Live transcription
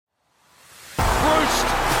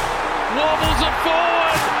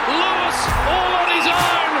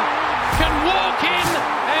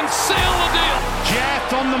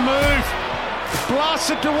on the move.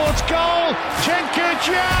 Blasted towards goal.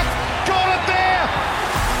 Cenk-Urjak got it there.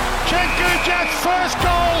 Cenk-Urjak's first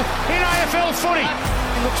goal in AFL footy.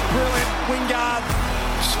 He looks brilliant. Wingard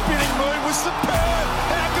spinning move was superb.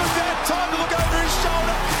 How good that time to look over his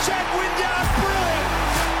shoulder. Jack Wingard, brilliant.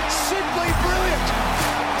 Simply brilliant.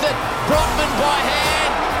 That Brockman by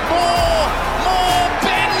hand. More,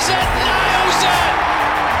 bends it, nails it.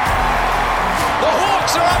 The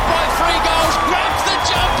Hawks are up by 3 goals. Grabs the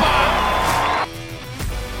jumper.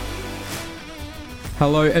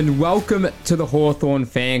 Hello and welcome to the Hawthorn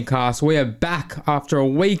Fancast. We are back after a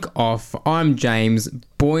week off. I'm James,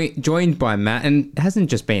 joined by Matt, and it hasn't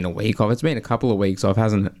just been a week off, it's been a couple of weeks off,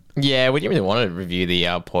 hasn't it? Yeah, we didn't really want to review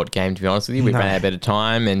the Port game, to be honest with you. We ran out of a bit of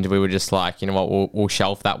time and we were just like, you know what, we'll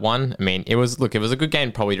shelf that one. I mean, it was a good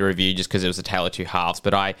game probably to review just because it was a tale of two halves,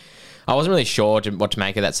 but I wasn't really sure what to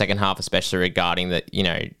make of that second half, especially regarding that, you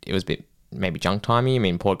know, it was a bit maybe junk timey. I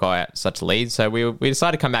mean, Port got out such a lead. So we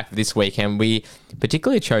decided to come back for this week, and we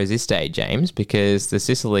particularly chose this day, James, because the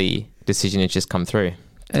Sicily decision has just come through.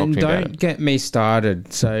 And don't get me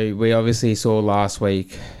started. So we obviously saw last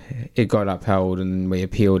week it got upheld and we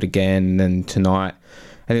appealed again. And tonight,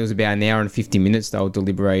 I think it was about an hour and 50 minutes they were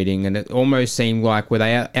deliberating. And it almost seemed like, were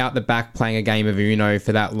they out the back playing a game of Uno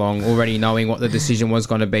for that long, already knowing what the decision was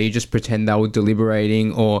going to be, just pretend they were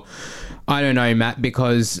deliberating? Or, I don't know, Matt,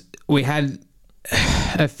 because we had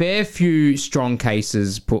a fair few strong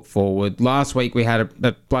cases put forward. Last week we had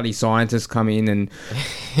a bloody scientist come in and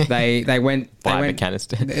they went...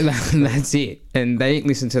 That's it. And they didn't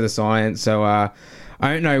listen to the science. So I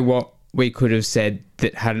don't know what we could have said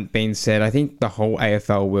that hadn't been said. I think the whole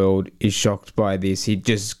AFL world is shocked by this. He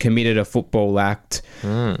just committed a football act,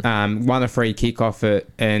 won a free kick off it.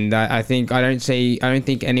 And I don't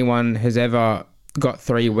think anyone has ever got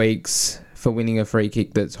 3 weeks for winning a free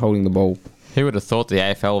kick that's holding the ball. Who would have thought the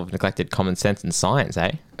AFL have neglected common sense and science,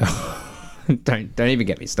 eh? Don't even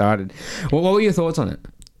get me started. What were your thoughts on it?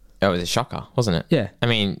 It was a shocker, wasn't it? Yeah. I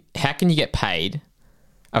mean, how can you get paid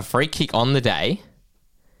a free kick on the day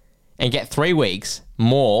and get 3 weeks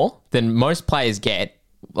more than most players get?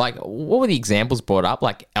 Like, what were the examples brought up?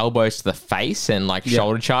 Like elbows to the face and like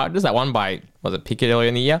shoulder charges. That one by, was it Pickett earlier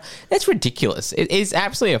in the year? That's ridiculous. It is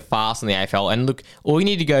absolutely a farce on the AFL. And look, all you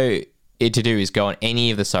need to do is go on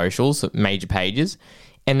any of the socials, major pages,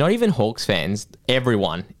 and not even Hawks fans,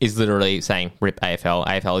 everyone is literally saying, rip AFL,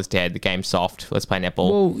 AFL is dead, the game's soft, let's play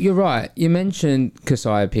netball. Well, you're right. You mentioned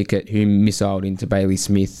Keziah Pickett, who missiled into Bailey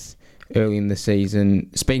Smith early in the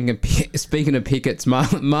season. Speaking of Pickett's,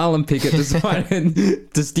 Marlon Pickett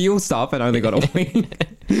decided to steal stuff and only got a win.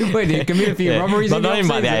 Wait, did he commit a few robberies in the off-season? Not even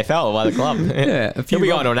by the AFL, by the club. Yeah, he'll be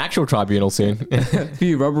going to an actual tribunal soon. A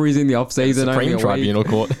few robberies in the off-season. Supreme Tribunal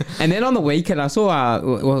Court. And then on the weekend, I saw,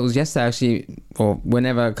 it was yesterday actually, or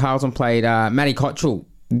whenever Carlton played, Matty Cottrell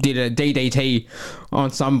did a DDT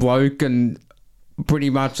on some bloke and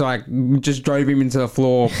pretty much like just drove him into the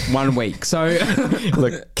floor 1 week. So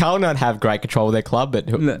look, Carlton don't have great control of their club, but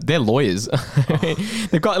they're lawyers. At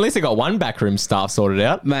least they've got one backroom staff sorted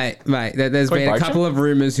out. Mate, there's been a couple of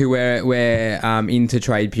rumours who we're into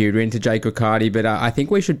trade period. We're into Jake Riccardi, but I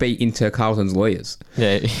think we should be into Carlton's lawyers.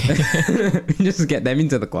 Yeah. Just get them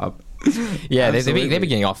into the club. Yeah, they're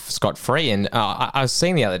getting off scot-free. And I was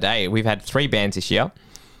seeing the other day, we've had 3 bans this year.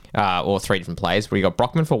 Or 3 different players. We got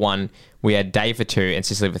Brockman for 1, we had Dave for 2, and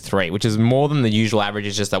Sicily for 3, which is more than the usual average.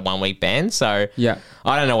 It's just a 1 week ban. So yeah,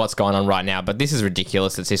 I don't know what's going on right now, but this is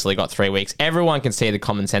ridiculous that Sicily got 3 weeks. Everyone can see the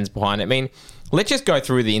common sense behind it. I mean, let's just go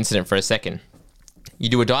through the incident for a second. You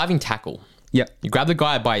do a diving tackle. Yeah. You grab the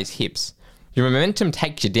guy by his hips. Your momentum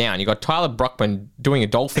takes you down. You got Tyler Brockman doing a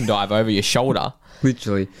dolphin dive over your shoulder.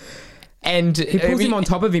 Literally. And he pulls him on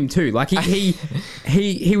top of him too. Like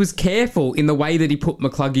he was careful in the way that he put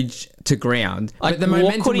McCluggage to ground. Like, but the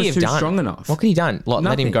momentum was too strong enough. What could he done?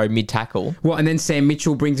 Let him go mid-tackle. What? And then Sam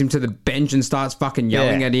Mitchell brings him to the bench and starts fucking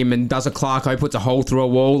yelling at him and does a Clarko, puts a hole through a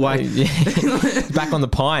wall. Like back on the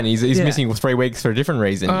pine. He's missing 3 weeks for a different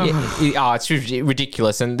reason. It's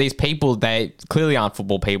ridiculous. And these people, they clearly aren't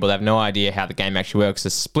football people. They have no idea how the game actually works.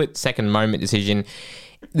 A split-second moment decision.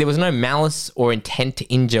 There was no malice or intent to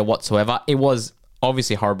injure whatsoever. It was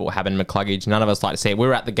obviously horrible what happened to McCluggage. None of us like to see it. We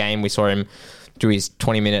were at the game. We saw him do his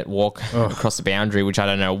 20-minute walk across the boundary, which I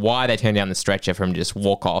don't know why they turned down the stretcher for him to just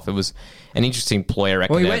walk off. It was an interesting ploy, I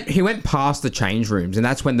reckon. Well, he went past the change rooms, and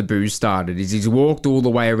that's when the booze started. He's walked all the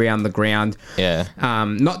way around the ground. Yeah.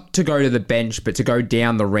 Not to go to the bench, but to go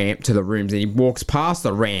down the ramp to the rooms. And he walks past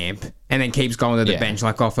the ramp and then keeps going to the bench.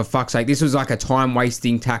 Like, oh, for fuck's sake. This was like a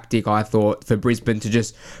time-wasting tactic, I thought, for Brisbane to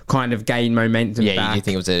just kind of gain momentum back. Yeah, you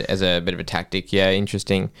think it was as a bit of a tactic. Yeah,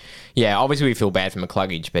 interesting. Yeah, obviously we feel bad for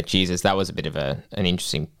McCluggage, but Jesus, that was a bit of an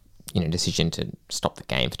interesting decision to stop the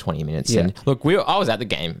game for 20 minutes. Yeah. And look, I was at the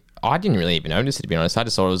game. I didn't really even notice it, to be honest. I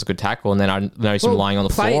just thought it was a good tackle, and then I noticed him lying on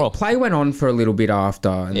the floor. Play went on for a little bit after,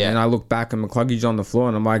 and then I look back and McCluggage on the floor,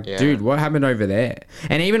 and I'm like, dude, what happened over there?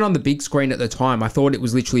 And even on the big screen at the time, I thought it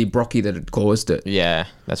was literally Brocky that had caused it. Yeah,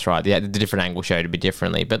 that's right. The different angle showed a bit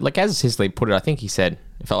differently. But like as Sisley put it, I think he said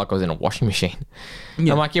it felt like I was in a washing machine.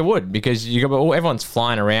 Yeah. I'm like, you would, because everyone's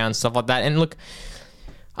flying around, stuff like that. And look,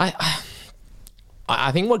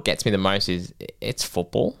 I think what gets me the most is it's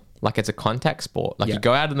football. Like, it's a contact sport. Like, you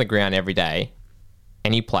go out on the ground every day,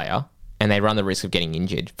 any player, and they run the risk of getting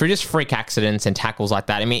injured for just freak accidents and tackles like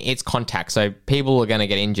that. I mean, it's contact, so people are going to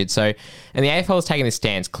get injured. So, and the AFL is taking this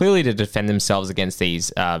stance clearly to defend themselves against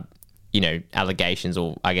these, allegations,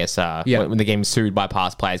 or I guess when the game's sued by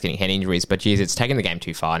past players getting head injuries. But geez, it's taking the game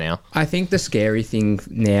too far now. I think the scary thing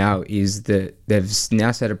now is that they've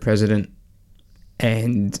now set a precedent,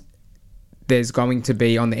 and there's going to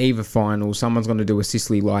be, on the eve of final, someone's going to do a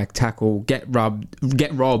Sicily-like tackle, get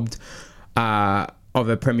robbed of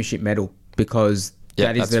a premiership medal, because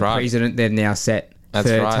that is the precedent they've now set for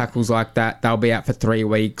tackles like that. They'll be out for 3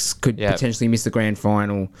 weeks, could potentially miss the grand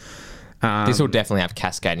final. This will definitely have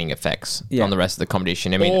cascading effects on the rest of the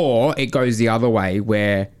competition. I mean, or it goes the other way,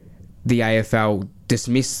 where the AFL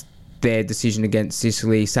dismiss their decision against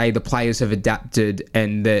Sicily, say the players have adapted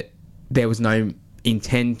and that there was no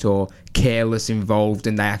intent or careless involved,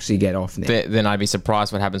 and they actually get off now. Then I'd be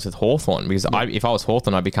surprised what happens with Hawthorn, because if I was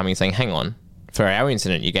Hawthorn, I'd be coming and saying, hang on, for our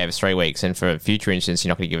incident you gave us 3 weeks, and for future incidents you're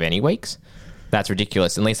not going to give any weeks? That's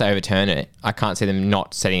ridiculous. Unless they overturn it, I can't see them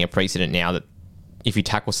not setting a precedent now that if you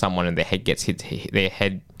tackle someone and their head hits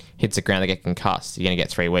the ground, they get concussed, you're going to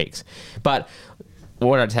get 3 weeks. But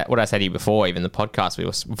what I said to you before, even the podcast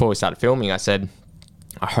before we started filming, I said,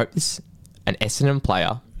 I hope an Essendon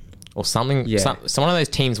player or something, some one of those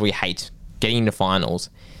teams we hate getting into finals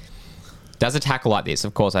does a tackle like this.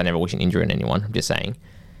 Of course, I never wish an injury on anyone, I'm just saying.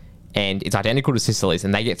 And it's identical to Sicily's,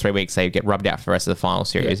 and they get 3 weeks, they get rubbed out for the rest of the final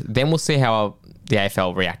series. Yeah. Then we'll see how the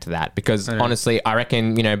AFL react to that, because honestly, I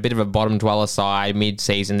reckon, a bit of a bottom dweller side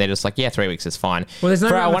mid-season, they're just like, 3 weeks is fine. Well, there's no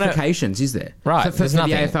ramifications, is there? Right. For the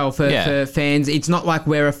AFL, for fans, it's not like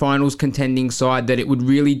we're a finals contending side that it would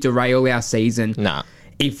really derail our season. No.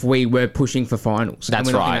 If we were pushing for finals.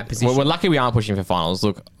 That's right. We're lucky we aren't pushing for finals.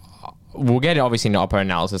 Look, we'll get obviously into oppo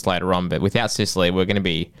analysis later on, but without Sicily, we're going to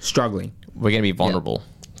be struggling. We're going to be vulnerable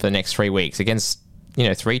for the next 3 weeks against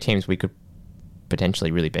 3 teams we could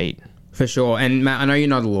potentially really beat. For sure. And Matt, I know you're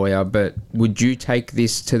not a lawyer, but would you take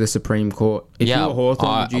this to the Supreme Court? If you were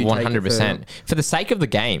Hawthorn, would you 100%. Take it for the sake of the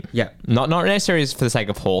game. Yeah. Not necessarily for the sake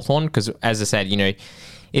of Hawthorn, because as I said,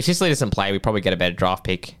 if Sicily doesn't play, we probably get a better draft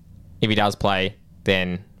pick. If he does play,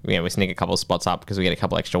 then we sneak a couple of spots up because we get a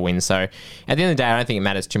couple extra wins. So at the end of the day, I don't think it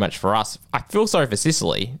matters too much for us. I feel sorry for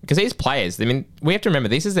Sicily, because these players, we have to remember,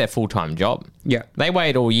 this is their full-time job. Yeah. They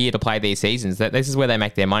wait all year to play these seasons. This is where they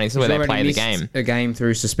make their money. This is where they play the game. A game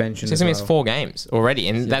through suspension. So he's missed 4 games already,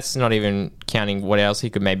 and that's not even counting what else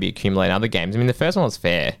he could maybe accumulate in other games. The first one was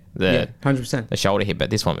fair. 100%. The shoulder hit,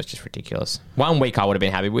 but this one was just ridiculous. 1 week I would have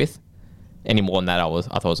been happy with. Any more than that, I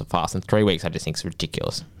thought it was a farce. And 3 weeks, I just think it's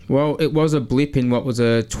ridiculous. Well, it was a blip in what was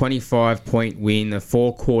a 25-point win, a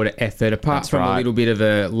 4-quarter effort, apart from a little bit of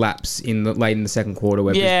a lapse late in the second quarter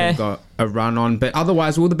where Brisbane got a run on. But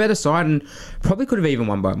otherwise, the better side, and probably could have even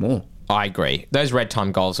won by more. I agree. Those red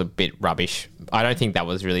time goals are a bit rubbish. I don't think that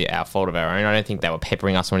was really our fault of our own. I don't think they were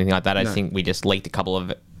peppering us or anything like that. I think we just leaked a couple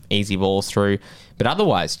of easy balls through. But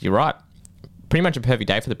otherwise, you're right. Pretty much a perfect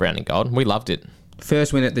day for the brown and gold. We loved it.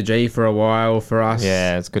 First win at the G for a while for us.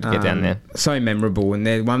 Yeah, it's good to get down there. So memorable, and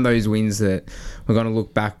they're one of those wins that we're going to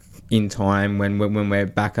look back in time when we're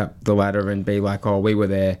back up the ladder and be like, oh, we were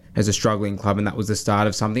there as a struggling club, and that was the start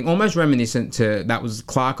of something. Almost reminiscent to, that was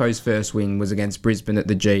Clarko's first win was against Brisbane at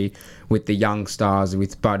the G with the young stars,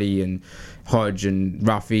 with Buddy and Hodge and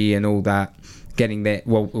Ruffy and all that, getting there.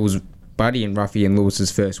 Well, it was Buddy and Ruffy and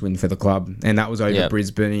Lewis's first win for the club, and that was over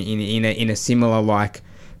Brisbane in a similar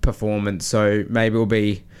performance. So maybe it'll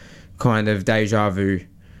be kind of deja vu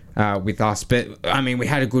with us. But we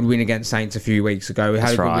had a good win against Saints a few weeks ago. We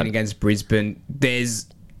had a good win against Brisbane. There's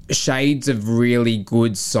shades of really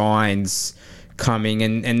good signs coming,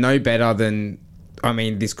 and no better than,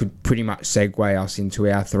 this could pretty much segue us into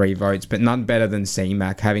our 3 votes, but none better than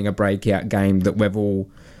C-Mac having a breakout game that we've all,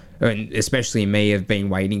 and especially me, have been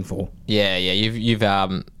waiting for. Yeah. You've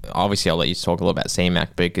obviously, I'll let you talk a little about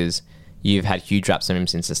C-Mac, because you've had huge raps on him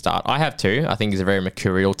since the start. I have too. I think he's a very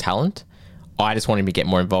mercurial talent. I just want him to get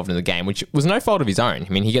more involved in the game, which was no fault of his own. I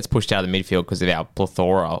mean, he gets pushed out of the midfield because of our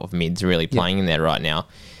plethora of mids really playing in there right now.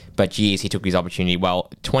 But geez, he took his opportunity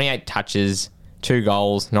well. 28 touches, 2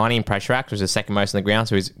 goals, 19 pressure acts, was the second most on the ground.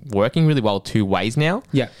 So he's working really well 2 ways now.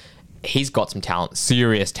 Yeah. He's got some talent,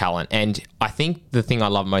 serious talent. And I think the thing I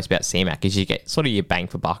love most about C-Mac is you get sort of your bang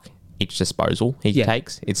for buck each disposal he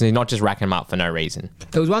takes. It's not just racking him up for no reason.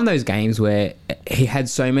 It was one of those games where he had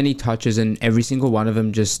so many touches and every single one of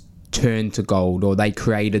them just turned to gold, or they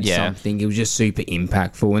created something. It was just super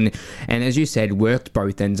impactful. And as you said, worked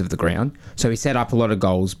both ends of the ground. So he set up a lot of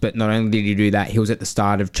goals, but not only did he do that, he was at the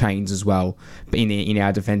start of chains as well in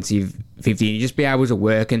our defensive 50. You just be able to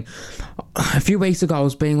work. And a few weeks ago, I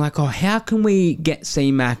was being like, how can we get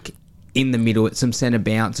C-Mac in the middle at some centre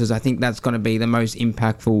bounces? I think that's going to be the most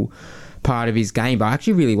impactful part of his game. But I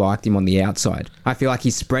actually really liked him on the outside. I feel like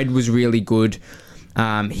his spread was really good.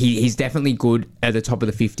 He's definitely good at the top of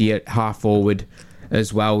the 50 at half forward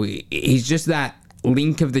as well. He's just that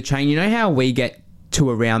link of the chain. You know how we get to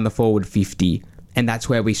around the forward 50 and that's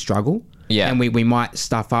where we struggle? Yeah. And we might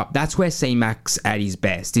stuff up. That's where C-Mac's at his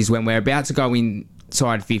best, is when we're about to go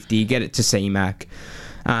inside 50, get it to C-Mac.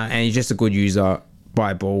 And he's just a good user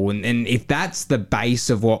by ball. And if that's the base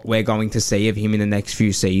of what we're going to see of him in the next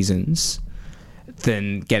few seasons,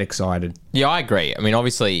 then get excited. Yeah, I agree. I mean,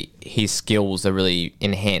 obviously, his skills are really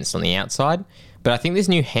enhanced on the outside, but I think this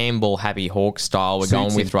new handball happy Hawk style we're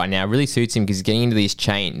going with right now really suits him because he's getting into these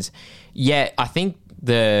chains. Yeah, I think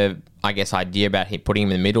the idea about putting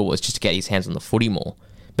him in the middle was just to get his hands on the footy more.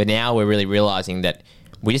 But now we're really realising that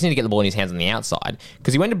we just need to get the ball in his hands on the outside,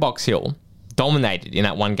 because he went to Box Hill, dominated in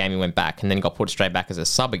that one game he went back, and then got put straight back as a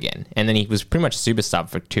sub again. And then he was pretty much a super sub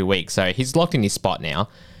for 2 weeks. So he's locked in his spot now.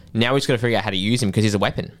 Now we've just got to figure out how to use him because he's a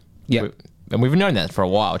weapon. Yeah. And we've known that for a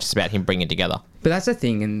while. It's just about him bringing it together. But that's the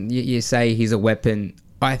thing, and you say he's a weapon.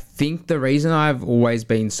 I think the reason I've always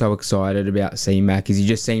been so excited about C-Mac is he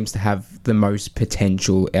just seems to have the most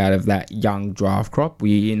potential out of that young draft crop.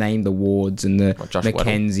 You name the Wards and the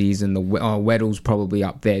Mackenzies and the Weddle's probably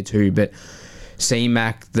up there too. But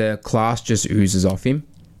C-Mac, the class just oozes off him.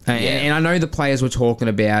 And I know the players were talking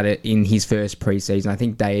about it in his first preseason. I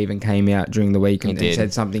think they even came out during the week and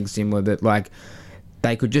said something similar, that like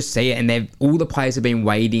they could just see it, and all the players have been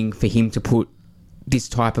waiting for him to put this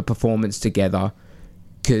type of performance together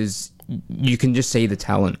because you can just see the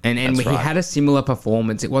talent. And he had a similar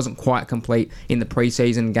performance. It wasn't quite complete in the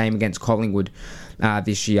preseason game against Collingwood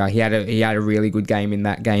this year. He had a really good game in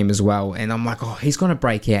that game as well. And I'm like, he's going to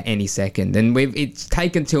break out any second. And it's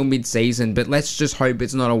taken till mid-season, but let's just hope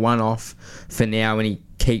it's not a one-off for now and he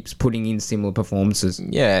keeps putting in similar performances.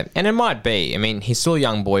 Yeah, and it might be. I mean, he's still a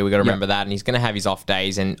young boy. We've got to remember that. And he's going to have his off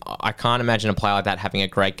days. And I can't imagine a player like that having a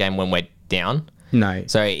great game when we're down. No.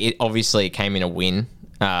 So it obviously came in a win.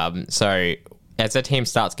 So as that team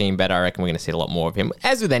starts getting better, I reckon we're going to see a lot more of him.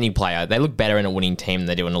 As with any player, they look better in a winning team than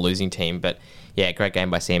they do in a losing team. But yeah, great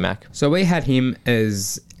game by C-Mac. So we had him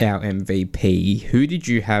as our MVP. Who did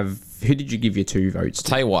you give your 2 votes to?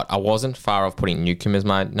 Tell you what, I wasn't far off putting Newcomb as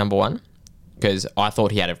my number 1 because I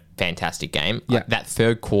thought he had a fantastic game. Yeah. That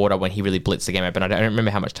third quarter when he really blitzed the game open, I don't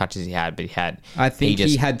remember how much touches he had, but he had... I think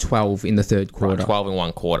he had 12 in the third quarter. Right, 12 in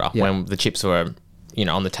one quarter when the chips were...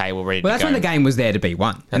 on the table, ready to go. Well, that's when the game was there to be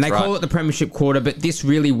won. And they call it the premiership quarter, but this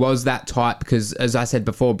really was that type because, as I said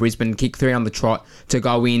before, Brisbane kicked 3 on the trot to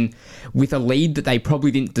go in with a lead that they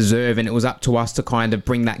probably didn't deserve, and it was up to us to kind of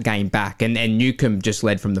bring that game back. And Newcomb just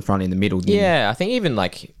led from the front in the middle. Yeah, I think even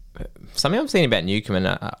something I'm thinking about Newcomb,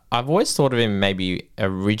 and I've always thought of him maybe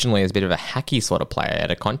originally as a bit of a hacky sort of player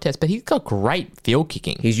at a contest, but he's got great field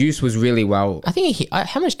kicking. His use was really well. I think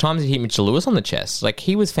how much times did he hit Mitchell Lewis on the chest? Like,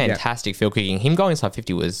 he was fantastic field kicking. Him going inside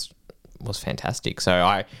 50 was fantastic. So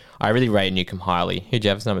I really rated Newcomb highly. Who'd you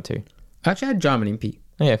have as number 2? I actually had Jarman Impey.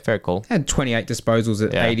 Oh, yeah, very cool. Had 28 disposals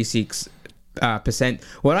at 86%.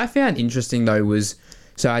 What I found interesting though was,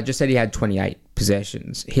 so I just said he had 28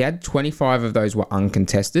 possessions. He had 25 of those were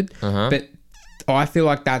uncontested, but I feel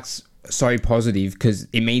like that's so positive because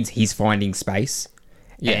it means he's finding space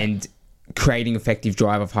and creating effective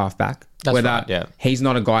drive of halfback. That's right, yeah. He's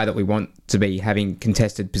not a guy that we want to be having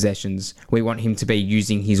contested possessions. We want him to be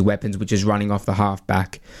using his weapons, which is running off the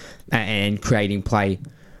halfback and creating play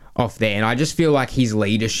off there. And I just feel like his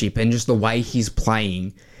leadership and just the way he's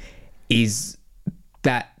playing is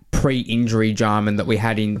that pre-injury Jarman that we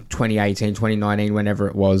had in 2018, 2019, whenever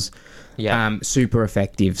it was. Yeah. Super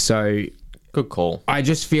effective. So good call. I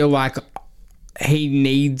just feel like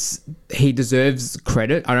he deserves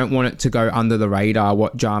credit. I don't want it to go under the radar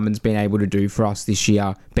what Jarman's been able to do for us this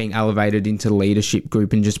year, being elevated into the leadership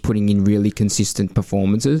group and just putting in really consistent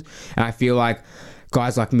performances. And I feel like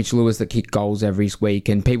guys like Mitch Lewis that kick goals every week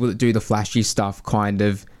and people that do the flashy stuff kind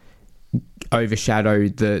of overshadow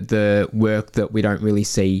the work that we don't really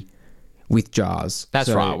see with Jars. That's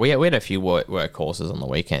right. We had a few workhorses on the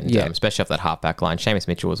weekend, especially off that half-back line. Seamus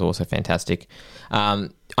Mitchell was also fantastic.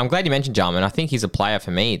 I'm glad you mentioned Jarman. I think he's a player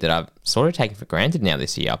for me that I've sort of taken for granted now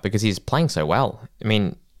this year because he's playing so well. I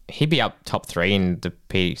mean, he'd be up top 3 in the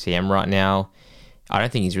PCM right now. I don't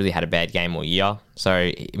think he's really had a bad game all year. So,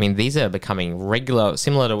 I mean, these are becoming regular,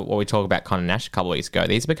 similar to what we talked about Connor Nash a couple of weeks ago.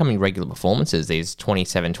 These are becoming regular performances, these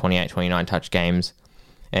 27, 28, 29 touch games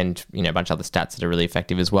and, you know, a bunch of other stats that are really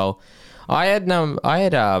effective as well. I had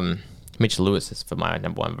Mitch Lewis as for my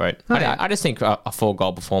number 1 vote. I just think a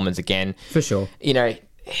 4-goal performance again. For sure. You know,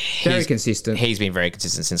 very consistent. He's been very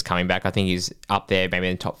consistent since coming back. I think he's up there maybe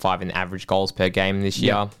in the top 5 in average goals per game this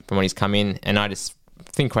year from when he's come in. And I just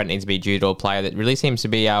think credit needs to be due to a player that really seems to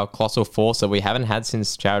be our colossal force that we haven't had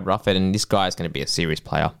since Jared Rufford. And this guy is going to be a serious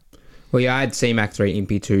player. Well, yeah, I had C-Mac 3,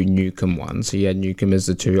 Impey 2, Newcomb 1. So you had Newcomb as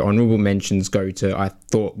the 2. Honourable mentions go to, I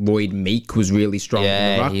thought Lloyd Meek was really strong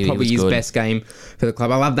in the ruck. Probably his best game for the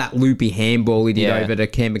club. I love that loopy handball he did over to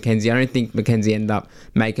Cam McKenzie. I don't think McKenzie ended up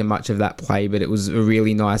making much of that play, but it was a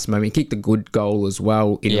really nice moment. He kicked a good goal as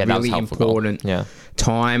well in a really important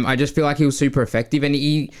time. I just feel like he was super effective, and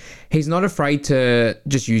he's not afraid to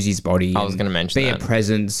just use his body. I was going to mention that. Be a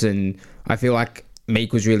presence, and I feel like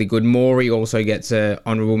Meek was really good. Morey also gets an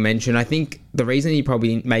honourable mention. I think the reason he probably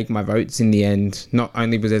didn't make my votes in the end, not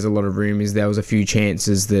only because there's a lot of room, is there was a few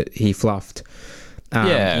chances that he fluffed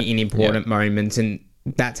in important moments, and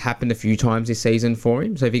that's happened a few times this season for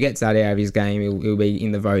him. So if he gets that out of his game, he'll be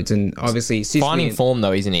in the votes. And obviously, Sicily finding form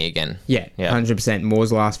though, isn't he again? Yeah, 100%.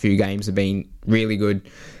 Moore's last few games have been really good,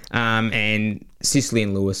 and Sicily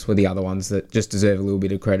and Lewis were the other ones that just deserve a little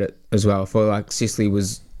bit of credit as well. I feel like Sicily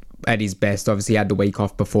was at his best. Obviously, he had the week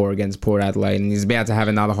off before against Port Adelaide, and he's about to have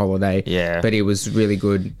another holiday. Yeah, but he was really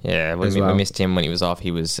good. Yeah, we missed him when he was off.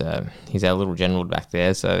 He's our little general back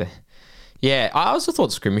there. So, yeah, I also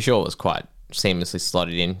thought Scrimshaw was quite seamlessly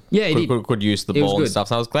slotted in. Yeah, he could use the ball and stuff.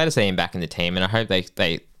 So I was glad to see him back in the team, and I hope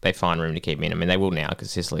they find room to keep him in. I mean, they will now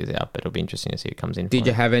because Sicily's out, but it'll be interesting to see who comes in. Did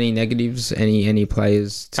you have any negatives? Any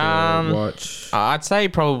players to watch? I'd say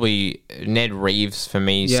probably Ned Reeves for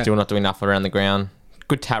me. Still not doing enough around the ground.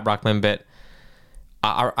 Good tap ruckman, but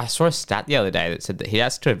I saw a stat the other day that said that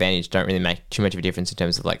hits to advantage don't really make too much of a difference in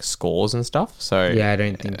terms of like scores and stuff. So yeah, I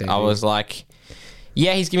don't think they do. Was like,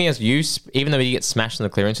 yeah, he's giving us use, even though he gets smashed in the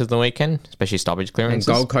clearances the weekend, especially stoppage clearances.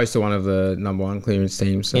 And Gold Coast are one of the number 1 clearance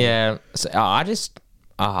teams. So. Yeah, so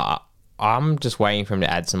I'm just waiting for him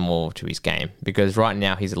to add some more to his game because right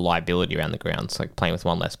now he's a liability around the ground. It's like playing with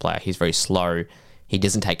one less player. He's very slow. He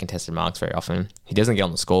doesn't take contested marks very often. He doesn't get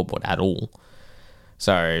on the scoreboard at all.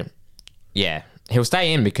 So, yeah, he'll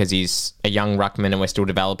stay in because he's a young ruckman and we're still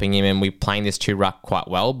developing him and we're playing this 2-ruck quite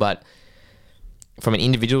well. But from an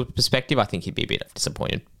individual perspective, I think he'd be a bit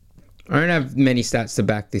disappointed. I don't have many stats to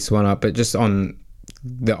back this one up, but just on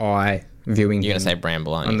the eye viewing, you're going to say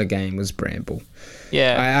Bramble, aren't you? On the game was Bramble.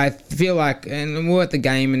 Yeah. I feel like, and we're at the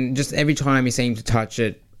game, and just every time he seemed to touch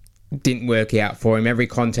it, didn't work out for him. Every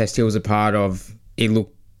contest he was a part of, it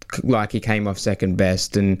looked like he came off second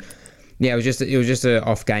best, and yeah, it was just an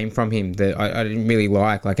off game from him that I didn't really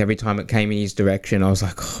like. Like every time it came in his direction, I was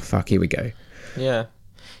like, oh fuck, here we go.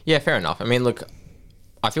 Yeah, fair enough. I mean, look,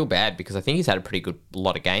 I feel bad because I think he's had a pretty good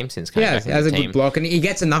lot of games since coming back. Yeah, he has a good block, and he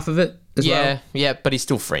gets enough of it as well. Yeah, but he's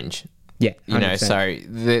still fringe. Yeah, 100%. You know,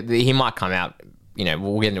 so he might come out. You know,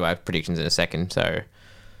 we'll get into our predictions in a second. So,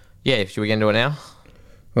 yeah, should we get into it now?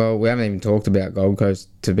 Well, we haven't even talked about Gold Coast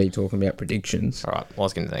to be talking about predictions. All right, well,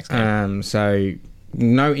 let's get into the next game. So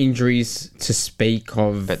no injuries to speak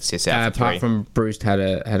of. But Sis out apart from Bruce had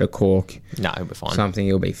a cork. No, he'll be fine. Something,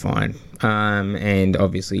 he'll be fine. And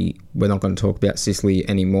obviously, we're not going to talk about Sicily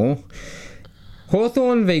anymore.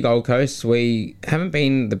 Hawthorn v Gold Coast, we haven't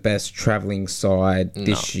been the best travelling side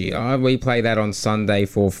this year. We play that on Sunday,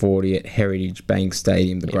 4:40 at Heritage Bank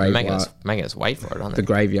Stadium, the graveyard. Making us wait for it, aren't they? The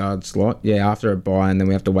graveyard slot. Yeah, after a bye, and then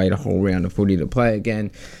we have to wait a whole round of footy to play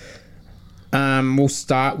again. We'll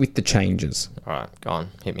start with the changes. All right, go on.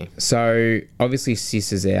 Hit me. So, obviously,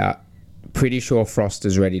 Sis is out. Pretty sure Frost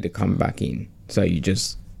is ready to come back in. So, you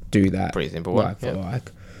just do that. Pretty simple. Like for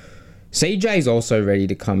like. CJ's also ready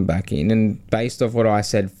to come back in, and based off what I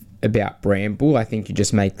said about Bramble, I think you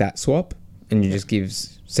just make that swap and you just give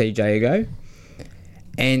CJ a go.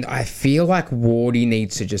 And I feel like Wardy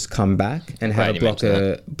needs to just come back and have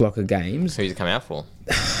a block of games. Who's he come out for?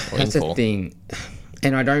 That's the thing.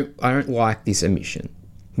 And I don't like this omission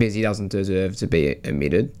because he doesn't deserve to be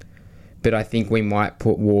omitted. But I think we might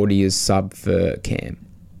put Wardy as sub for Cam.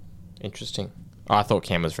 Interesting. I thought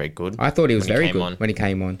Cam was very good. I thought he was very good when he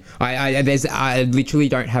came on. I literally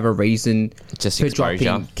don't have a reason just for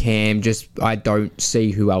dropping Cam. Just I don't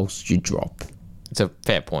see who else you drop. It's a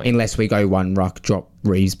fair point. Unless we go one ruck, drop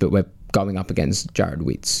Reeves, but we're going up against Jared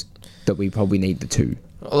Witts. That we probably need the two.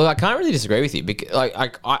 Look, I can't really disagree with you. Because,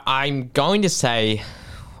 I'm going to say,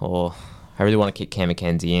 I really want to kick Cam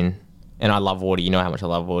McKenzie in. And I love Wardy. You know how much I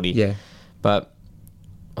love Wardy. Yeah. But,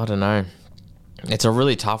 I don't know. It's a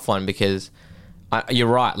really tough one because you're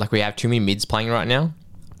right. Like, we have too many mids playing right now.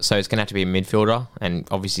 So it's going to have to be a midfielder. And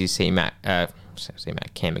obviously, Cam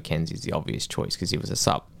McKenzie is the obvious choice because he was a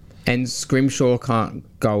sub. And Scrimshaw can't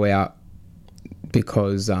go out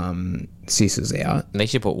because Sis is out. They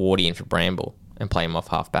should put Wardy in for Bramble and play him off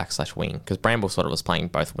halfback / wing because Bramble sort of was playing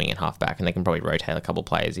both wing and halfback, and they can probably rotate a couple of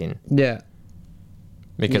players in. Yeah.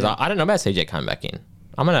 Because I don't know about CJ coming back in.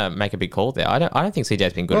 I'm gonna make a big call there. I don't think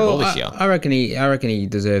CJ's been good at all this year. I reckon he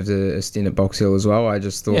deserves a stint at Box Hill as well. I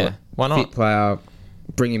just thought, why not? Fit player,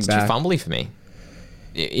 bring him back. Too fumbly for me.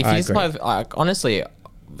 If he's honestly,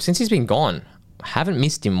 since he's been gone, I haven't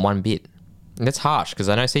missed him one bit. And that's harsh because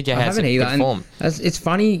I know CJ has some good form. It's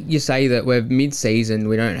funny you say that we're mid-season.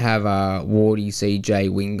 We don't have Wardy, CJ,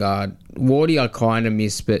 Wingard. Wardy I kind of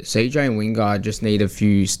miss, but CJ and Wingard just need a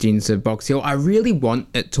few stints of Box Hill. I really want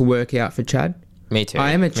it to work out for Chad. Me too.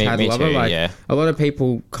 I am a Chad lover. Too, a lot of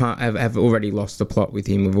people have already lost the plot with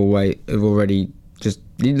him.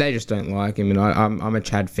 They just don't like him, and I'm a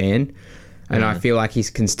Chad fan, and I feel like he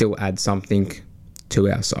can still add something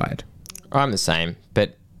to our side. I'm the same,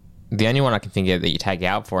 but the only one I can think of that you take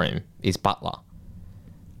out for him is Butler.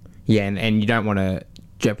 Yeah, and you don't want to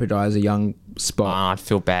jeopardise a young spot. I'd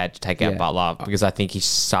feel bad to take out Butler because I think he's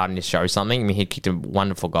starting to show something. I mean, he kicked a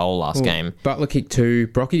wonderful goal last game. Butler kicked 2.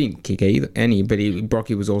 Brocky didn't kick any, but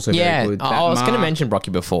Brocky was also very good. I was going to mention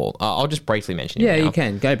Brocky before. I'll just briefly mention him now. You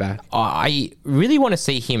can. Go back. I really want to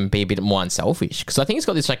see him be a bit more unselfish because I think he's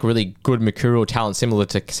got this really good mercurial talent similar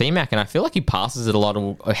to C-Mac, and I feel like he passes it a lot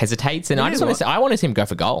or hesitates, and I just want to see him go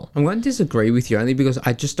for goal. I'm going to disagree with you only because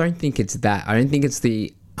I just don't think it's that. I don't think it's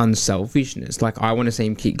the unselfishness. I want to see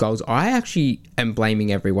him kick goals. I actually am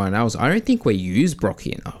blaming everyone else. I don't think we use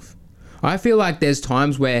Brocky enough. I feel like there's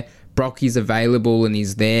times where Brocky's available and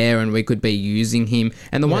he's there and we could be using him.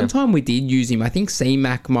 And the one time we did use him, I think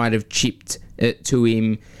C-Mac might have chipped it to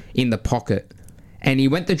him in the pocket and he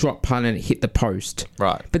went the drop punt and it hit the post.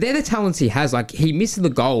 Right. But they're the talents he has. He missed the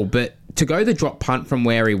goal, but to go the drop punt from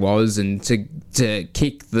where he was and to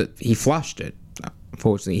kick he flushed it.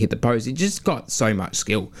 Unfortunately, hit the post. He just got so much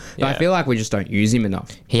skill. I feel like we just don't use him enough.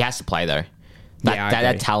 He has to play, though.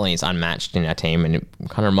 That talent is unmatched in our team, and it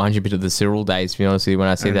kind of reminds you a bit of the Cyril days, to be honest with you, when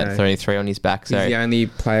I see that 33 on his back. So he's the only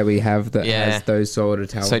player we have that has those sort of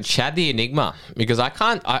talents. So Chad the Enigma, because I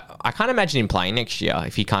can't imagine him playing next year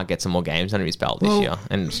if he can't get some more games under his belt this year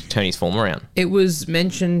and turn his form around. It was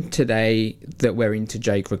mentioned today that we're into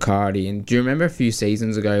Jake Riccardi, and do you remember a few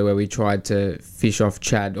seasons ago where we tried to fish off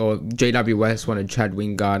Chad, or GWS wanted Chad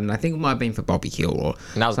Wingard, and I think it might have been for Bobby Hill or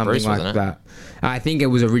something Bruce, like that. I think it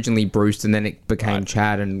was originally Bruce and then it became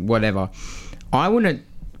Chad and whatever. I wouldn't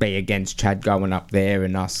be against Chad going up there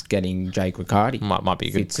and us getting Jake Riccardi. Might be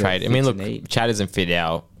a good trade. I mean, look, Chad doesn't fit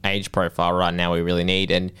our age profile right now we really need.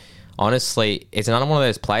 And honestly, it's another one of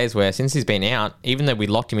those players where since he's been out, even though we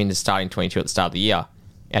locked him into starting 22 at the start of the year,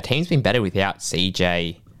 our team's been better without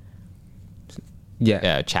CJ,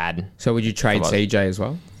 Chad. So would you trade CJ as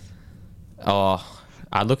well? Oh,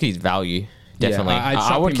 I'd look at his value. Definitely.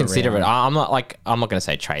 I would consider it. I'm not going to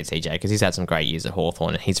say trade CJ because he's had some great years at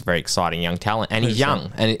Hawthorn and he's a very exciting young talent and he's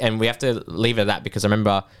young. And we have to leave it at that because I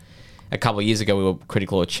remember a couple of years ago we were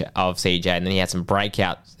critical of CJ and then he had some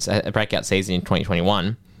breakout season in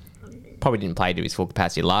 2021. Probably didn't play to his full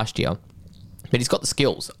capacity last year. But he's got the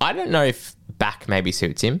skills. I don't know if back maybe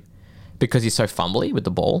suits him because he's so fumbly with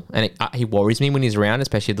the ball and he worries me when he's around,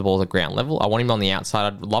 especially if the ball's at ground level. I want him on the outside.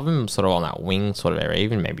 I'd love him sort of on that wing sort of area,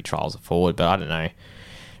 even maybe trials at forward, but I don't know.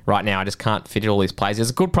 Right now, I just can't fit all these players.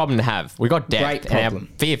 It's a good problem to have. We got depth and our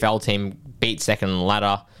VFL team beat second on the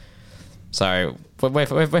ladder. So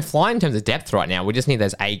we're flying in terms of depth right now. We just need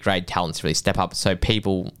those A-grade talents to really step up so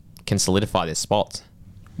people can solidify their spots.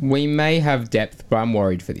 We may have depth, but I'm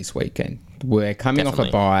worried for this weekend. We're coming off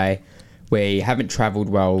a bye. We haven't travelled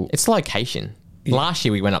well. It's the location. Last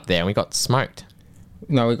year we went up there and we got smoked.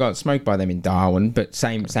 No, we got smoked by them in Darwin, but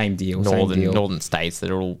same deal. Northern states that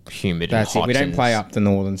are all humid That's and hot. it. We don't play up the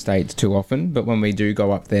northern states too often, but when we do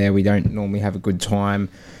go up there, we don't normally have a good time.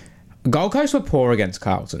 Gold Coast were poor against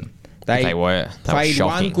Carlton. They were played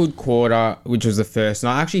shocking. one good quarter, which was the first, and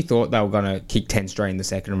I actually thought they were going to kick 10 straight in the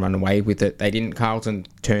second and run away with it. They didn't. Carlton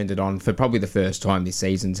turned it on for probably the first time this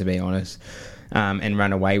season, to be honest, and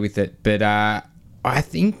ran away with it. But I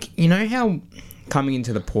think, you know how coming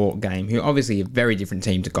into the Port game, who obviously a very different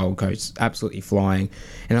team to Gold Coast, absolutely flying,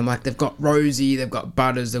 and I'm like, they've got Rosie, they've got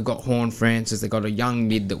Butters, they've got Horn Francis, they've got a young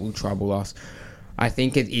mid that will trouble us. I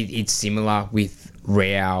think it's similar with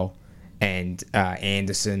Rao and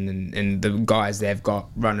Anderson and the guys they've got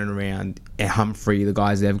running around, and Humphrey, the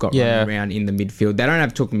guys they've got running around in the midfield. They don't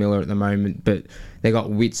have Took Miller at the moment, but they got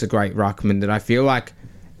Witt's a great ruckman that I feel like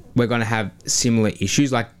we're going to have similar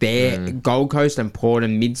issues. Like Gold Coast and Port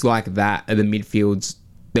and mids like that are the midfields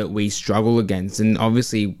that we struggle against. And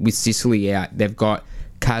obviously with Sicily out, they've got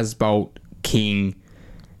Casbolt, King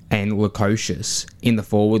and Lukosius in the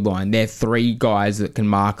forward line. They're three guys that can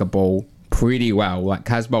mark a ball pretty well. Like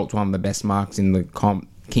Casbolt's one of the best marks in the comp.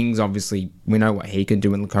 King's obviously, we know what he can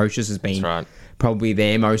do, and Lukosius has been probably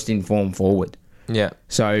their most informed forward. Yeah.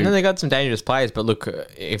 So and then they got some dangerous players, but look,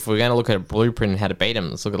 if we're going to look at a blueprint and how to beat them,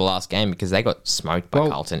 let's look at the last game, because they got smoked by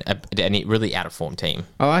Carlton, a really out of form team.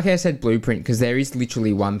 I like how I said blueprint, because there is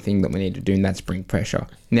literally one thing that we need to do, and that's bring pressure.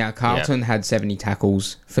 Now, Carlton had 70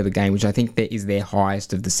 tackles for the game, which I think that is their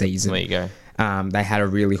highest of the season. There you go. They had a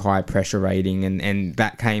really high pressure rating, and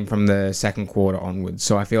that came from the second quarter onwards.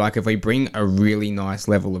 So I feel like if we bring a really nice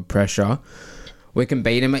level of pressure, we can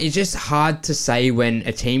beat them. It's just hard to say when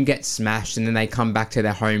a team gets smashed and then they come back to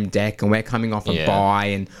their home deck and we're coming off a bye.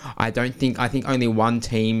 And I think only one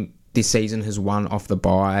team this season has won off the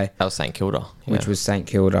bye. That was St Kilda. Which was St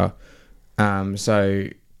Kilda. So,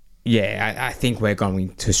 yeah, I think we're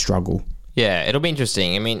going to struggle. Yeah, it'll be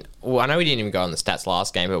interesting. I mean, I know we didn't even go on the stats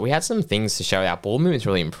last game, but we had some things to show our ball movement's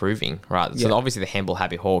really improving, right? So obviously the handball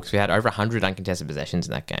happy Hawks, we had over 100 uncontested possessions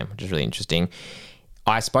in that game, which is really interesting.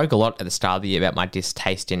 I spoke a lot at the start of the year about my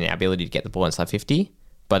distaste in our ability to get the ball inside 50,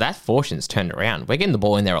 but that fortune's turned around. We're getting the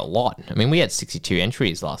ball in there a lot. I mean, we had 62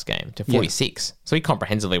 entries last game to 46, so we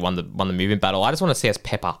comprehensively won the movement battle. I just want to see us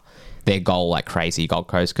pepper their goal like crazy, Gold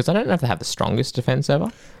Coast, because I don't know if they have the strongest defence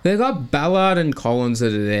ever. They've got Ballard and Collins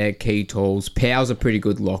that are their key tools. Powell's a pretty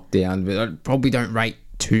good lockdown, but I probably don't rate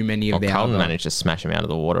too many of their Cullen managed to smash him out of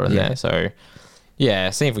the water in there, so yeah,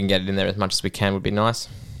 see if we can get it in there as much as we can would be nice.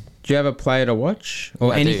 Do you have a player to watch?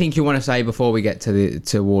 Or anything you want to say before we get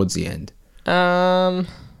towards the end? Let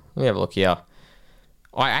me have a look here.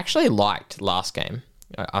 I actually liked last game.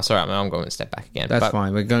 Sorry, I'm going to step back again. That's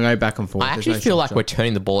fine. We're going to go back and forth. I actually feel like we're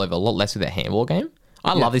turning the ball over a lot less with that handball game.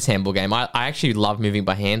 I love this handball game. I actually love moving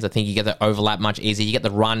by hands. I think you get the overlap much easier. You get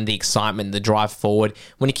the run, the excitement, the drive forward.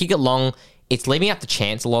 When you kick it long, it's leaving out the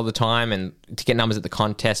chance a lot of the time and to get numbers at the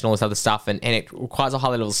contest and all this other stuff. And it requires a high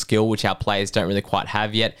level of skill, which our players don't really quite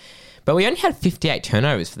have yet. But we only had 58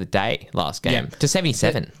 turnovers for the day last game to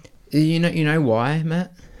 77. You know why,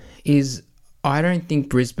 Matt? Is I don't think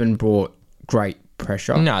Brisbane brought great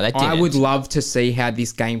pressure. No, they didn't. I would love to see how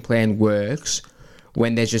this game plan works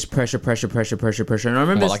when there's just pressure. And I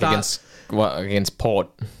remember against Port.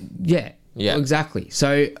 Yeah, exactly.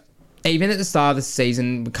 So even at the start of the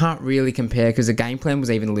season, we can't really compare because the game plan was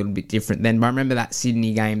even a little bit different then. But I remember that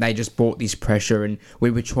Sydney game, they just brought this pressure and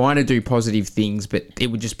we were trying to do positive things, but it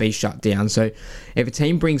would just be shut down. So if a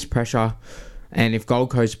team brings pressure and if Gold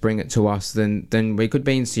Coast bring it to us, then we could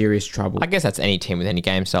be in serious trouble. I guess that's any team with any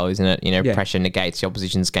game style, isn't it? Pressure negates the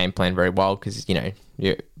opposition's game plan very well because,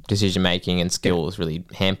 your decision-making and skill is really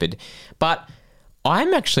hampered. But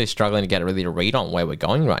I'm actually struggling to get a really read on where we're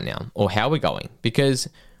going right now or how we're going because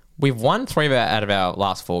we've won 3 out of our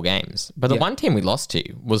last 4 games, but the one team we lost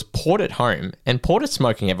to was Port at home, and Port is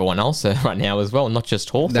smoking everyone else right now as well, not just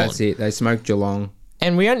Hawthorn. That's it. They smoked Geelong.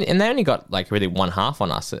 And they only got like really one half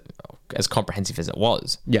on us as comprehensive as it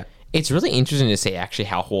was. Yeah. It's really interesting to see actually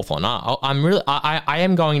how Hawthorn are. I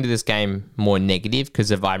am going into this game more negative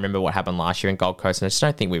because I remember what happened last year in Gold Coast, and I just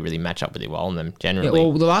don't think we really match up really well on them generally. Yeah,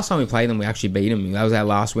 well, the last time we played them, we actually beat them. That was our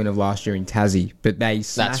last win of last year in Tassie, but they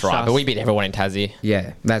smashed That's right, us. but we beat everyone in Tassie.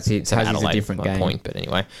 Yeah, that's it. Tassie's a different game. Point, but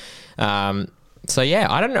anyway. So yeah,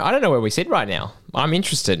 I don't know where we sit right now. I'm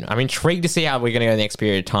interested. I'm intrigued to see how we're going to go the next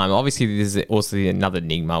period of time. Obviously, there's also another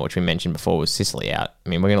enigma, which we mentioned before, was Sicily out. I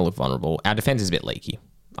mean, we're going to look vulnerable. Our defense is a bit leaky.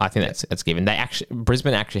 I think that's given.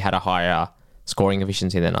 Brisbane actually had a higher scoring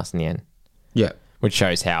efficiency than us in the end. Yeah, which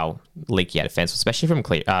shows how leaky our defense was, especially from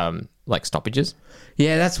clear stoppages.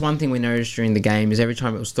 Yeah, that's one thing we noticed during the game is every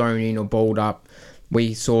time it was thrown in or balled up,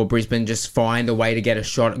 We saw Brisbane just find a way to get a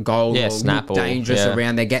shot at goal or snap look dangerous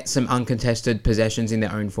around there, get some uncontested possessions in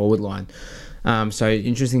their own forward line. So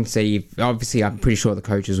interesting to see. Obviously, I'm pretty sure the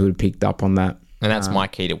coaches would have picked up on that. And that's my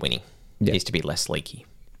key to winning, is to be less leaky.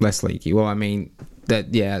 Less leaky. Well, I mean,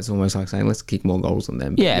 it's almost like saying let's kick more goals on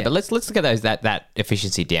them. But let's look at that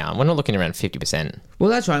efficiency down. We're not looking around 50%. Well,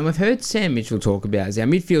 that's right. And we've heard Sam Mitchell talk about it. Our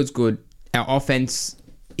midfield's good. Our offense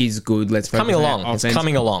is good. It's coming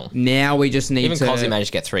along. Now we just need to... Even Cosy managed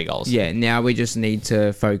to get 3 goals. Yeah, now we just need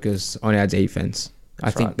to focus on our defense. I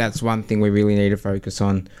think that's one thing we really need to focus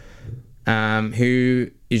on. Who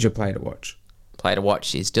is your player to watch? Player to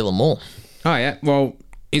watch is Dylan Moore. Oh, yeah. Well,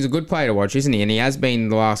 he's a good player to watch, isn't he? And he has been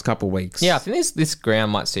the last couple of weeks. Yeah, I think this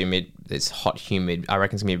ground might suit this hot, humid. I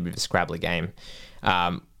reckon it's going to be a bit of a scrabbly game.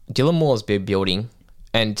 Dylan Moore's been building,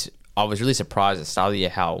 and I was really surprised at the start of the year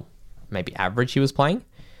how maybe average he was playing.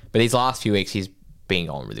 But these last few weeks, he's been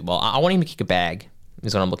going really well. I want him to kick a bag,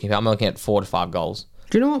 is what I'm looking for. I'm looking at 4 to 5 goals.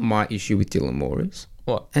 Do you know what my issue with Dylan Moore is?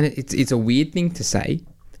 What? And it's a weird thing to say,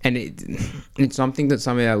 and it's something that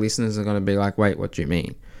some of our listeners are going to be like, wait, what do you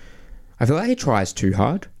mean? I feel like he tries too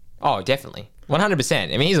hard. Oh, definitely.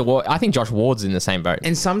 100%. I mean, I think Josh Ward's in the same boat.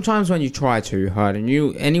 And sometimes when you try too hard, and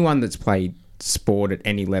anyone that's played sport at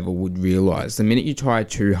any level would realise the minute you try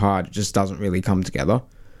too hard, it just doesn't really come together.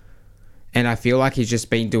 And I feel like he's just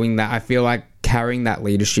been doing that. I feel like carrying that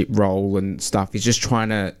leadership role and stuff. He's just trying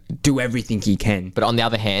to do everything he can. But on the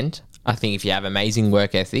other hand, I think if you have amazing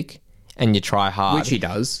work ethic and you try hard... Which he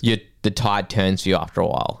does. The tide turns for you after a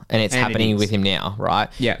while. And it's happening with him now, right?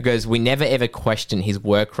 Yeah. Because we never ever questioned his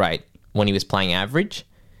work rate when he was playing average.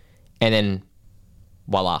 And then,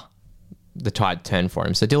 voila, the tide turned for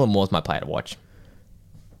him. So Dylan Moore's my player to watch.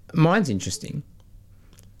 Mine's interesting.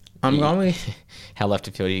 I'm going with... How left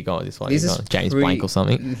of field are you going with this one? James Blank or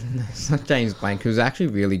something? It's not James Blank, who was actually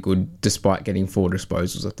really good despite getting 4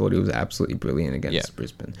 disposals. I thought he was absolutely brilliant against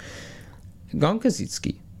Brisbane. Going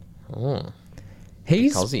Kaczynski. Oh.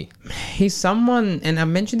 He's someone, and I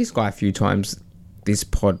mentioned this guy a few times this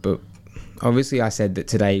pod, but obviously I said that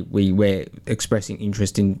today we were expressing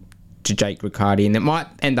interest to Jake Riccardi, and it might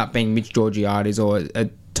end up being Mitch Georgiades or a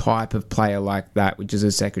type of player like that, which is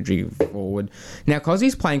a secondary forward. Now,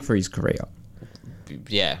 Cozzy's playing for his career.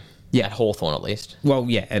 Yeah. At Hawthorn, at least. Well,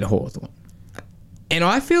 yeah, at Hawthorn. And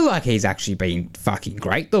I feel like he's actually been fucking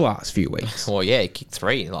great the last few weeks. Well, yeah, he kicked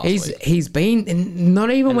 3 last week. He's been, and not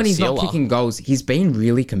even when he's not kicking goals, he's been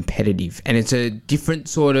really competitive. And it's a different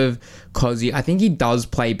sort of Cozzy. I think he does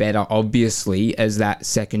play better, obviously, as that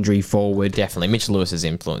secondary forward. Definitely. Mitch Lewis's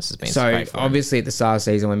influence has been so great for him. Obviously, at the start of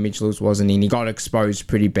the season when Mitch Lewis wasn't in, he got exposed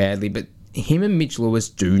pretty badly. But him and Mitch Lewis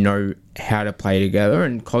do know how to play together,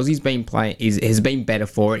 and Cozzy's been has been better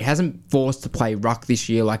for it. He hasn't forced to play ruck this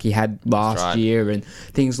year like he had last year and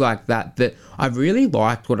things like that. That I've really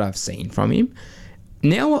liked what I've seen from him.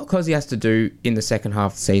 Now what Cozzy has to do in the second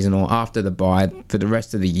half of the season or after the bye for the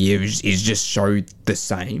rest of the year is just show the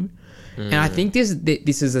same. And I think this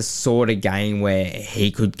is a sort of game where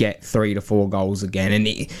he could get 3 to 4 goals again. And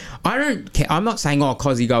I don't care. I'm not saying,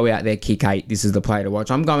 Cozzy, go out there, kick 8. This is the player to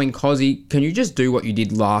watch. I'm going, Cozzy, can you just do what you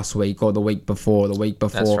did last week or the week before?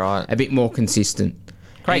 That's right. A bit more consistent.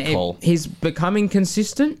 Great call. He's becoming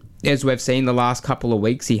consistent. As we've seen the last couple of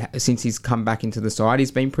weeks, since he's come back into the side,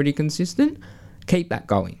 he's been pretty consistent. Keep that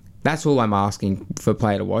going. That's all I'm asking for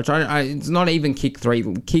player to watch. It's not even kick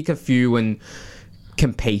 3. Kick a few and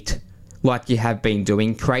compete like you have been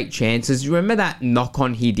doing. Create chances. You remember that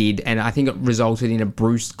knock-on he did, and I think it resulted in a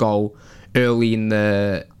Bruce goal early in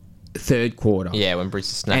the third quarter. Yeah, when Bruce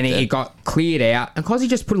snapped and it got cleared out, and Cozzy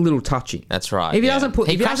just put a little touch in. That's right. If he doesn't put...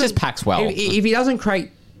 He crashes packs well. If he doesn't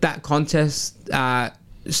create that contest,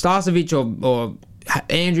 Starcevic or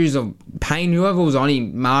Andrews or Payne, whoever was on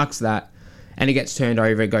him, marks that, and it gets turned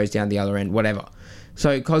over, it goes down the other end, whatever.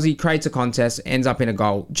 So Cozzy creates a contest, ends up in a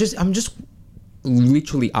goal. I'm just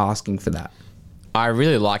literally asking for that. I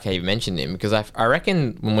really like how you mentioned him, because I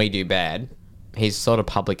reckon when we do bad, he's sort of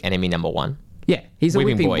public enemy number 1. Yeah, he's a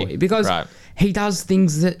whipping boy because he does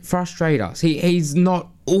things that frustrate us. He's not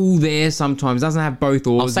all there sometimes, doesn't have both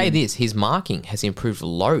oars. I'll say this, his marking has improved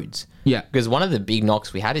loads. Yeah. Because one of the big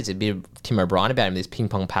knocks we had is a bit of Tim O'Brien about him, this ping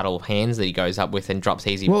pong paddle hands that he goes up with and drops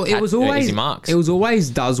easy marks. It was always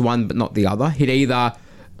does one but not the other. He'd either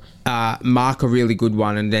mark a really good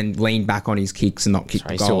one and then lean back on his kicks and not kick the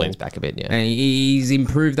goal. He still leans back a bit, yeah. And he's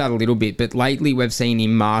improved that a little bit, but lately we've seen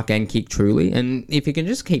him mark and kick truly. And if he can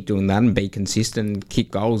just keep doing that and be consistent and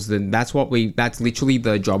kick goals, then that's literally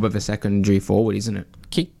the job of a secondary forward, isn't it?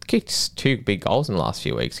 Kicked 2 big goals in the last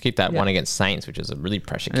few weeks. Kicked that one against Saints, which was a really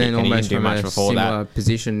pressure kick, and he almost didn't do much before that.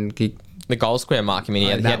 Position kick. the goal square mark. I mean, he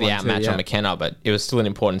had the that one outmatch too, on McKenna, but it was still an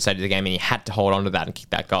important stage of the game, and he had to hold on to that and kick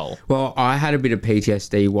that goal. Well, I had a bit of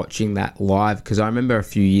PTSD watching that live because I remember a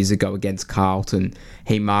few years ago against Carlton,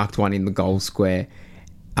 he marked one in the goal square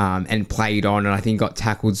and played on, and I think got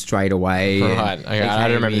tackled straight away. Right. Okay. I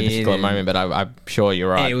don't remember the particular moment, but I'm sure you're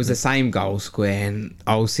right. It was the same goal square, and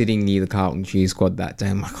I was sitting near the Carlton cheer squad that day.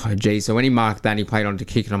 I'm like, oh, geez. So when he marked that, he played on to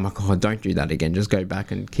kick, and I'm like, oh, don't do that again. Just go back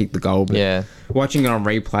and kick the goal. But Yeah. watching it on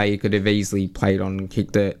replay, you could have easily played on and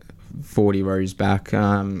kicked it 40 rows back.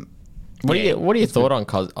 What are your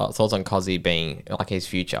thoughts on Cozzy being like his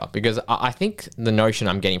future? Because I think the notion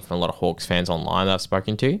I'm getting from a lot of Hawks fans online that I've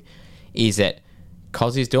spoken to is that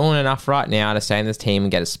Cozzy's doing enough right now to stay in this team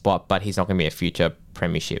and get a spot, but he's not going to be a future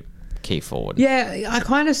premiership key forward. Yeah, I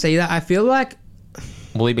kind of see that. I feel like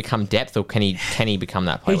will he become depth, or can he become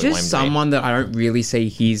that player? he's just someone that I don't really see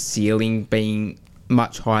his ceiling being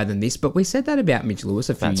much higher than this. But we said that about Mitch Lewis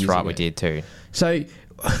a few years ago. That's right, we did too. So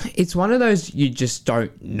it's one of those you just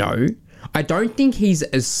don't know. I don't think he's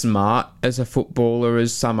as smart as a footballer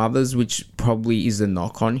as some others, which probably is a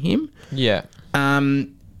knock on him. Yeah.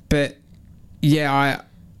 But yeah,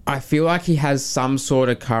 I feel like he has some sort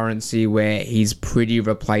of currency where he's pretty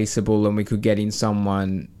replaceable and we could get in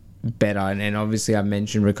someone better. And obviously I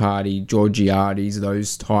mentioned Riccardi, Georgiades,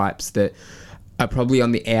 those types that are probably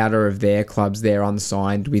on the outer of their clubs. They're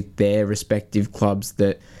unsigned with their respective clubs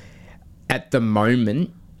that at the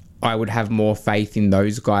moment I would have more faith in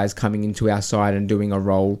those guys coming into our side and doing a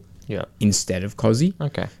role instead of Cozzy.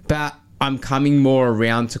 Okay. But I'm coming more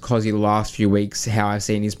around to Cozzy the last few weeks, how I've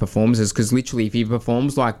seen his performances, because literally if he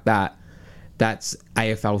performs like that, that's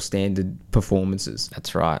AFL standard performances.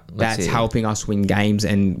 That's right. That's helping us win games,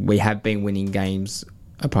 and we have been winning games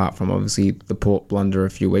apart from obviously the Port blunder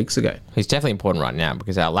a few weeks ago. He's definitely important right now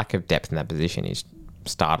because our lack of depth in that position is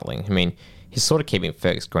startling. I mean, he's sort of keeping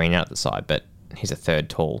Fergus Green out of the side, but he's a third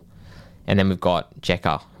tall. And then we've got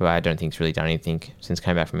Jekka, who I don't think's really done anything since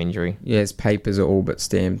coming back from injury. Yeah, his papers are all but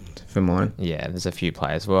stamped for mine. Yeah, there's a few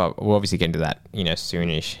players. We'll obviously get into that,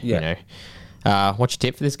 soonish. Yeah. What's your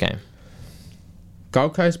tip for this game?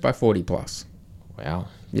 Gold Coast by 40 plus. Wow.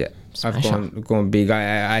 Yeah, Smasher. I've gone big.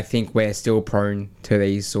 I think we're still prone to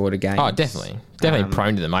these sort of games. Oh, definitely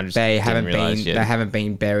prone to them. I just they didn't haven't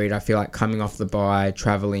been buried. I feel like coming off the bye,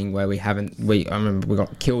 travelling where I remember we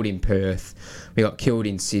got killed in Perth, we got killed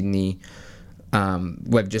in Sydney.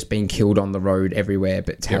 We've just been killed on the road everywhere.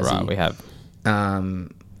 But Tassie, you're right, we have.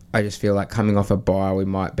 I just feel like coming off a bye, we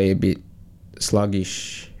might be a bit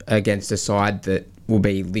sluggish against a side that will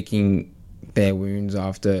be licking their wounds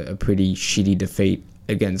after a pretty shitty defeat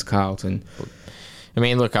against Carlton. I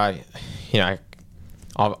mean, look, I've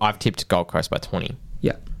tipped Gold Coast by 20.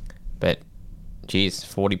 Yeah. But, geez,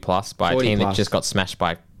 40 plus by a team that just got smashed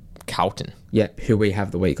by Carlton. Yeah, who we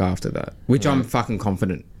have the week after that, which I'm fucking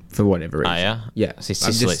confident for whatever reason. Oh, yeah? Yeah. See,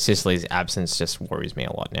 Sicily's absence just worries me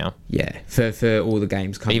a lot now. Yeah, for all the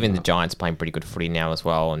games coming Even up. the Giants playing pretty good footy now as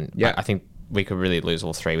well, and I think we could really lose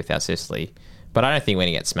all three without Sicily. But I don't think we're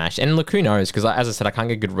going to get smashed. And look, who knows? Because as I said, I can't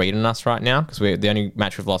get a good read on us right now because the only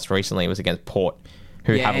match we've lost recently was against Port,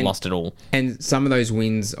 who haven't lost at all. And some of those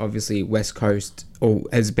wins, obviously, West Coast, or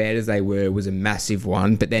as bad as they were, was a massive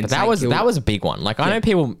one. But then that was a big one. Like I know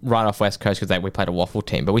people write off West Coast because we played a waffle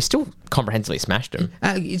team, but we still comprehensively smashed them.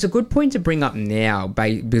 It's a good point to bring up now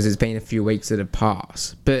because it's been a few weeks that have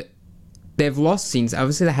passed. But they've lost since.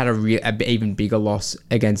 Obviously, they had a even bigger loss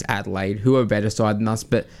against Adelaide, who are a better side than us.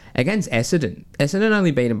 But against Essendon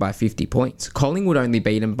only beat them by 50 points. Collingwood only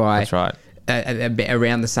beat them by... That's right.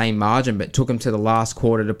 Around the same margin, but took them to the last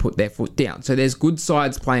quarter to put their foot down. So there's good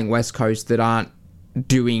sides playing West Coast that aren't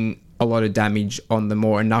doing a lot of damage on them,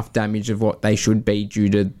 or enough damage of what they should be due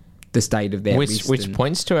to the state of their which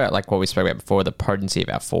points to it, like what we spoke about before, the potency of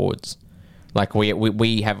our forwards. Like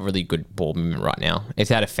we have a really good ball movement right now.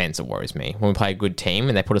 It's our defense that worries me. When we play a good team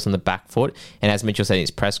and they put us on the back foot, and as Mitchell said in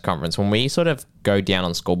his press conference, when we sort of go down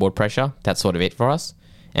on scoreboard pressure, that's sort of it for us,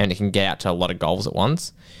 and it can get out to a lot of goals at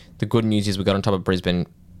once. The good news is we got on top of Brisbane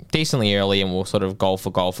decently early, and we'll sort of goal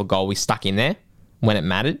for goal. We stuck in there when it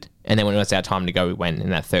mattered, and then when it was our time to go, we went in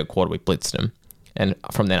that third quarter. We blitzed them, and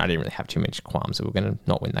from then I didn't really have too much qualms that we were going to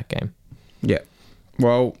not win that game. Yeah.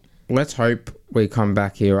 Well, let's hope we come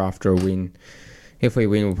back here after a win. If we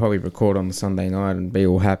win, we'll probably record on the Sunday night and be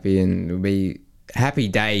all happy, and it'll be happy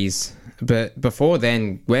days. But before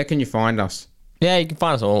then, where can you find us? Yeah, you can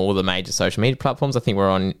find us on all the major social media platforms. I think we're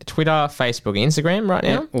on Twitter, Facebook, and Instagram right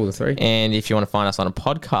now. Yeah, all the three. And if you want to find us on a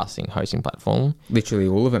podcasting hosting platform... Literally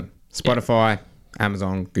all of them. Spotify,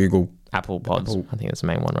 Amazon, Google. Apple Pods. I think that's the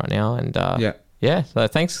main one right now. And Yeah, so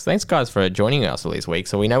thanks guys for joining us all these weeks.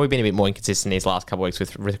 So we know we've been a bit more inconsistent these last couple of weeks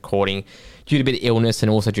with recording due to a bit of illness and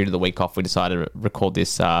also due to the week off. We decided to record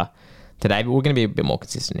this today, but we're going to be a bit more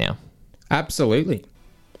consistent now. Absolutely.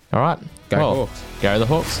 All right. Go Hawks. Go the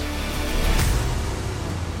Hawks.